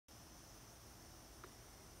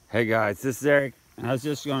Hey guys, this is Eric. I was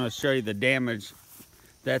just going to show you the damage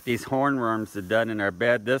that these hornworms have done in our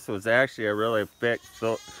bed. This was actually a really thick,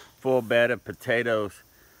 full bed of potatoes,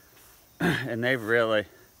 and they've really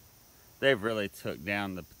took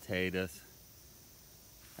down the potatoes.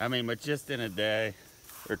 I mean, but just in a day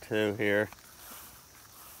or two here,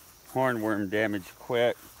 hornworm damage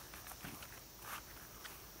quick.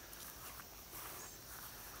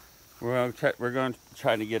 We're going to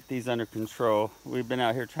try to get these under control. We've been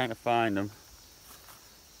out here trying to find them,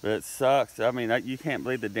 but it sucks. I mean, you can't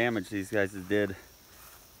believe the damage these guys did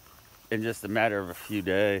in just a matter of a few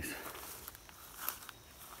days.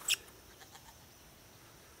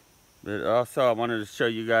 But also, I wanted to show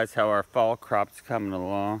you guys how our fall crop's coming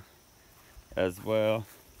along as well.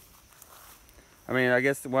 I mean, I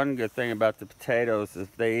guess the one good thing about the potatoes is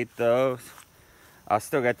if they eat those, I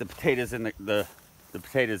still got the potatoes in the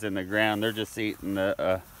potatoes in the ground. They're just eating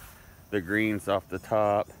the greens off the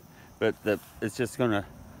top, but it's just gonna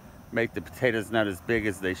make the potatoes not as big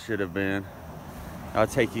as they should have been. I'll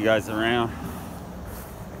take you guys around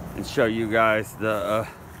and show you guys the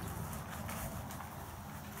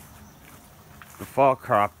fall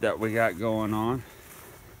crop that we got going on.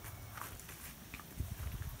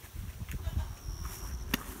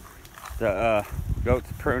 The goats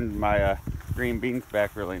pruned my green beans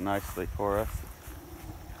back really nicely for us.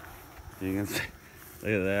 You can see,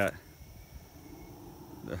 look at that,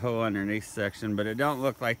 the whole underneath section, but it don't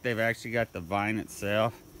look like they've actually got the vine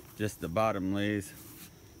itself, just the bottom leaves.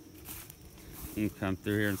 You can come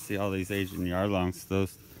through here and see all these Asian yardlongs.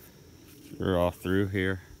 Those are all through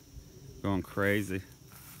here, going crazy.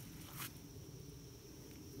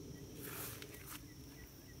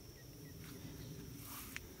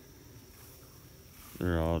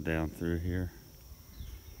 They're all down through here.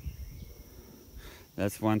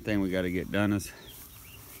 That's one thing we got to get done is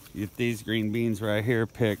get these green beans right here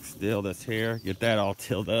picked, still this here, get that all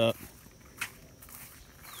tilled up.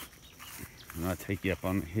 And I'll take you up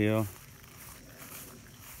on the hill.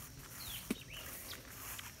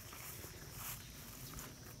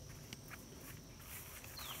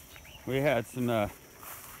 We had some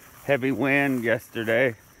heavy wind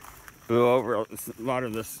yesterday, blew over a lot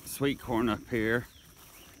of this sweet corn up here.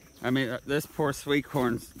 I mean, this poor sweet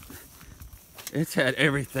corn's, it's had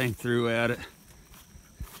everything through at it.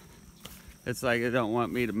 It's like it don't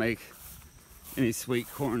want me to make any sweet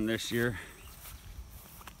corn this year.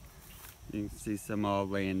 You can see some all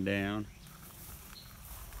laying down.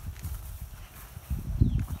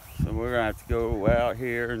 So we're gonna have to go out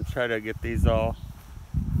here and try to get these all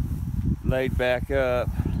laid back up.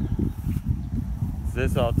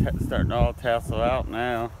 This all starting to all tassel out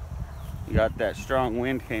now. You got that strong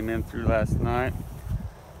wind came in through last night.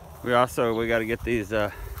 We got to get these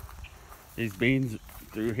beans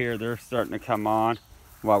through here. They're starting to come on.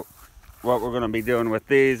 Well, what we're going to be doing with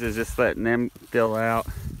these is just letting them fill out,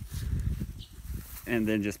 and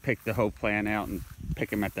then just pick the whole plant out and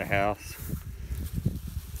pick them at the house.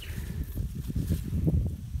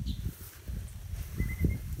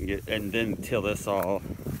 And then till this all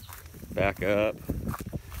back up.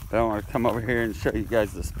 But I want to come over here and show you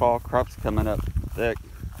guys this fall crop's coming up thick.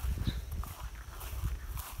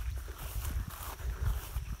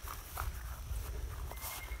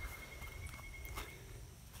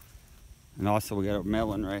 And also we got a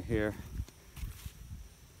melon right here.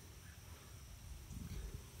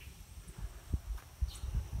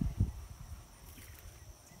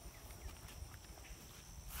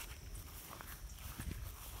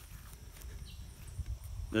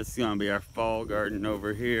 This is going to be our fall garden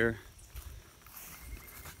over here.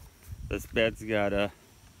 This bed's got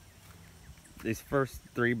these first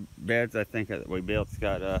 3 beds I think that we built's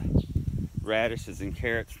got radishes and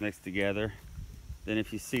carrots mixed together. Then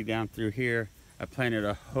if you see down through here, I planted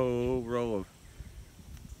a whole row of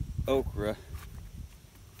okra.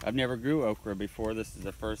 I've never grew okra before. This is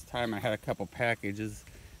the first time. I had a couple packages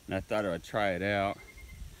and I thought I would try it out.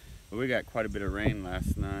 But we got quite a bit of rain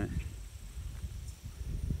last night.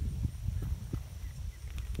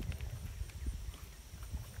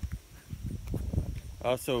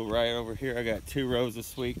 Also right over here I got 2 rows of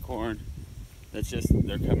sweet corn. They're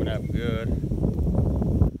coming up good.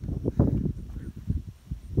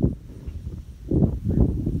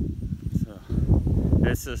 So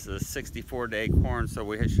this is a 64-day corn, so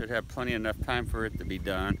we should have plenty enough time for it to be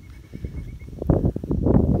done.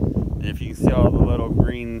 And if you can see all the little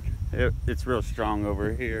green, it's real strong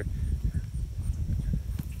over here.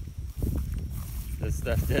 This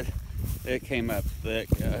stuff it came up thick,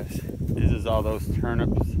 guys. This is all those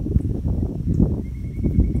turnips.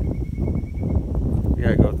 You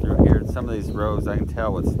gotta go through here. Some of these rows I can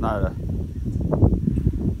tell it's not a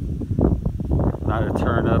not a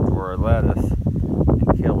turnip or a lettuce,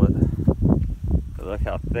 and kill it. But look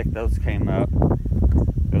how thick those came up.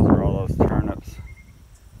 Those are all those turnips.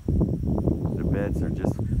 The beds are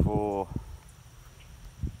just full.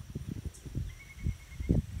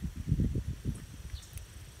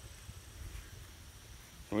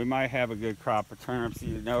 So we might have a good crop of turnips.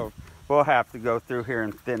 You know, we'll have to go through here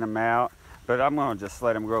and thin them out. But I'm going to just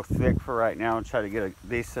let them grow thick for right now and try to get a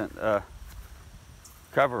decent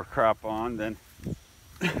cover crop on. Then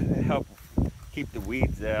help keep the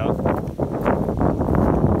weeds out.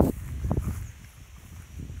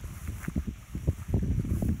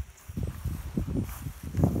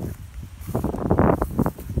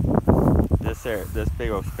 This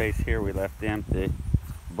big old space here we left empty.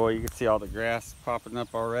 Boy, you can see all the grass popping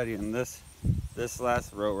up already. And this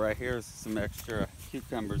last row right here is some extra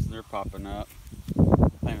cucumbers, and they're popping up.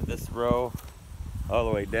 Planted this row all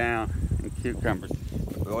the way down and cucumbers.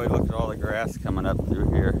 Boy, look at all the grass coming up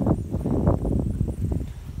through here.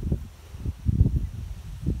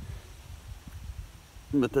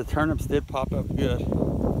 But the turnips did pop up good.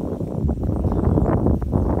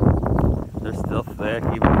 They're still thick,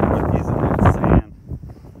 even with using that sand.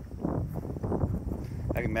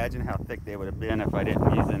 I can imagine how thick they would have been if I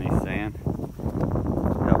didn't use any sand.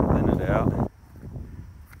 Help thin it out.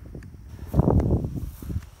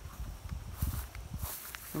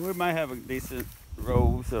 And we might have a decent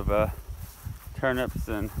rows of turnips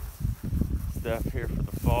and stuff here for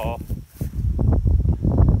the fall.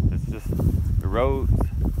 It's just the roads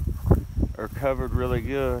are covered really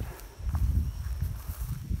good.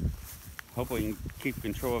 Hopefully we can keep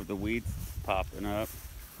control of the weeds popping up.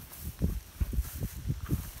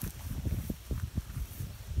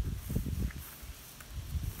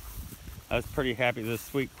 I was pretty happy this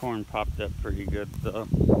sweet corn popped up pretty good though.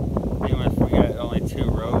 Even if we got only 2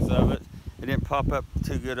 rows of it. It didn't pop up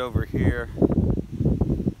too good over here.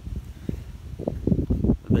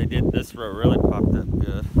 But they did, this row really popped up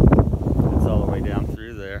good. It's all the way down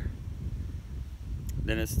through there.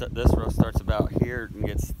 Then this row starts about here and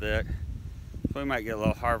gets thick. So we might get a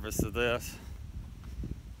little harvest of this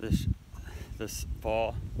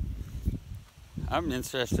fall. I'm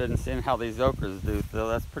interested in seeing how these okras do though.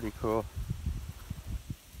 That's pretty cool.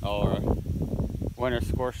 All our winter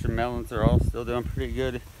squash and melons are all still doing pretty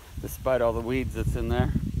good despite all the weeds that's in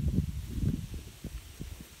there.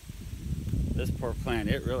 This poor plant,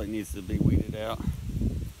 it really needs to be weeded out.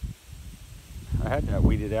 I had that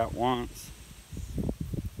weeded out once.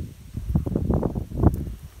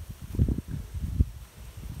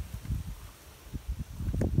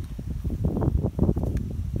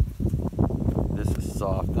 This is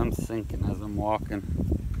soft. I'm sinking as I'm walking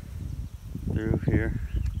through here.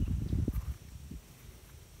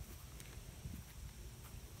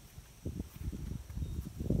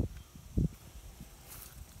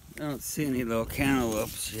 I don't see any little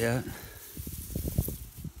cantaloupes yet.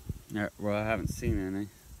 Well, I haven't seen any.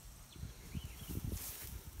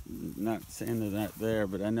 Not seeing that there,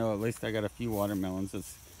 but I know at least I got a few watermelons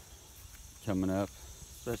that's coming up,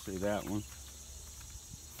 especially that one.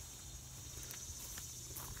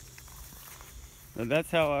 But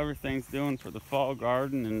that's how everything's doing for the fall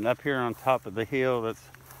garden. And up here on top of the hill, that's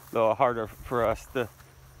a little harder for us to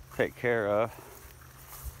take care of.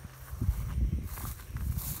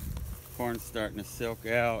 Corn's starting to silk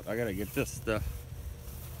out. I gotta get this stuff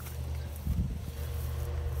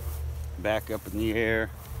back up in the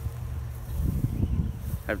air.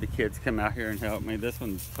 Have the kids come out here and help me. This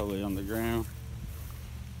one's totally on the ground.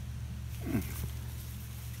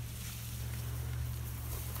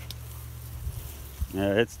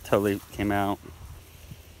 Yeah, it's totally came out.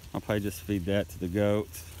 I'll probably just feed that to the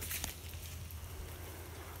goats.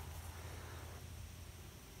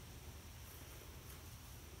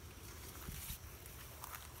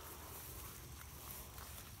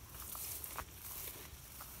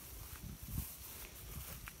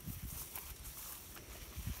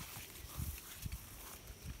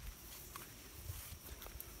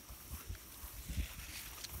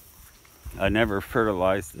 I never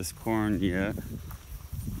fertilized this corn yet.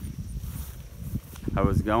 I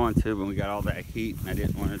was going to, but we got all that heat and I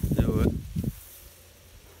didn't want to do it.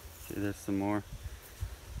 See, there's some more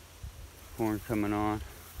corn coming on,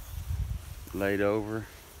 laid over.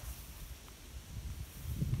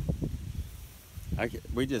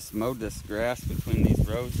 We just mowed this grass between these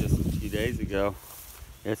rows just a few days ago.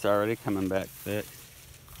 It's already coming back thick.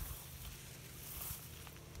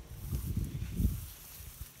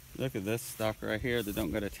 Look at this stalk right here that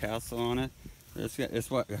don't got a tassel on it. It's got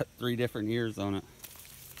 3 different ears on it.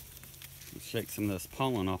 Let's shake some of this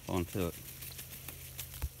pollen off onto it.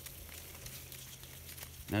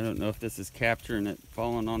 I don't know if this is capturing it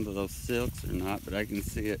falling onto those silks or not, but I can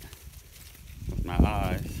see it with my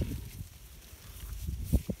eyes.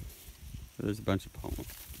 There's a bunch of pollen.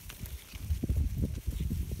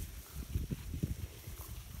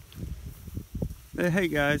 But hey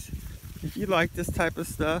guys, if you like this type of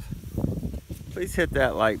stuff, please hit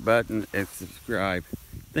that like button and subscribe.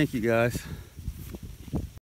 Thank you guys.